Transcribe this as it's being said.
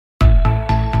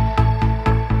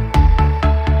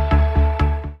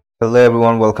Hello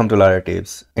everyone, welcome to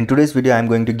Laratips. In today's video, I'm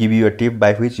going to give you a tip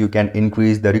by which you can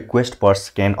increase the request per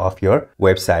second of your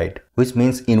website, which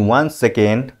means in 1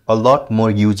 second, a lot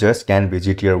more users can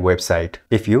visit your website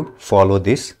if you follow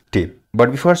this tip.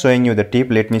 But before showing you the tip,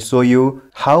 let me show you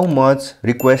how much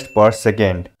request per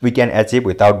second we can achieve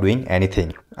without doing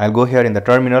anything. I'll go here in the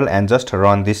terminal and just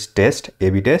run this test,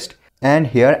 A/B test. And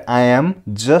here I am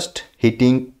just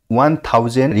hitting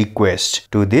 1000 requests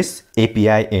to this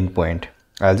API endpoint.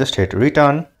 I'll just hit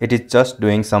return. It is just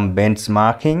doing some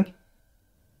benchmarking.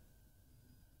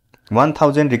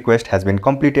 1000 request has been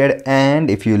completed,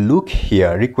 and if you look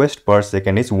here, request per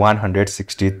second is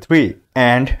 163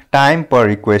 and time per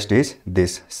request is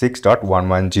this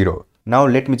 6.110. Now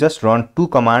let me just run two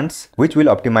commands which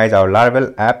will optimize our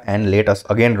Laravel app, and let us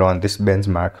again run this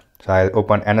benchmark. So I'll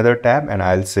open another tab and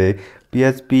I'll say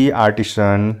PHP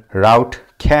artisan route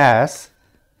cache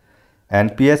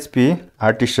and PHP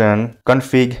artisan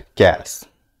config cache.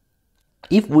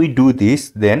 If we do this,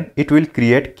 then it will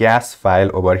create cache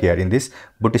file over here in this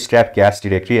bootstrap cache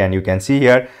directory, and you can see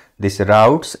here this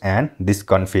routes and this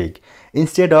config.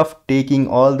 Instead of taking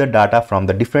all the data from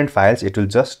the different files, it will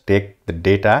just take the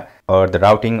data or the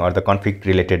routing or the config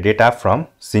related data from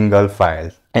single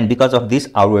file. And because of this,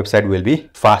 our website will be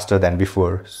faster than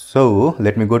before. So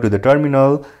let me go to the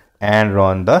terminal and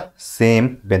run the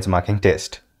same benchmarking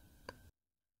test.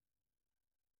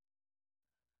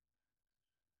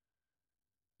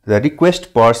 The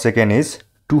request per second is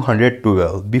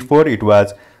 212. Before it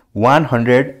was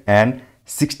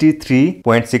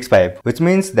 163.65, which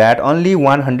means that only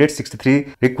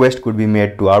 163 requests could be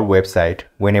made to our website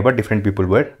whenever different people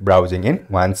were browsing in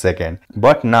 1 second.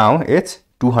 But now it's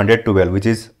 212, which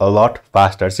is a lot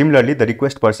faster. Similarly, the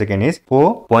request per second is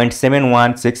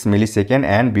 4.716 millisecond,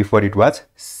 and before it was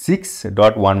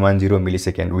 6.110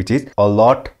 millisecond, which is a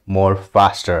lot more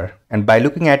faster. And by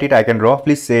looking at it, I can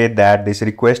roughly say that this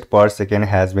request per second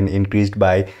has been increased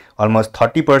by almost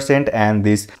 30%, and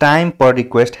this time per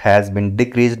request has been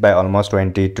decreased by almost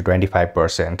 20 to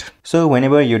 25%. So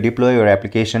whenever you deploy your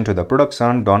application to the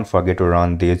production, don't forget to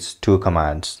run these two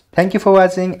commands. Thank you for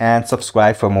watching and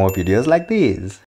subscribe for more videos like these.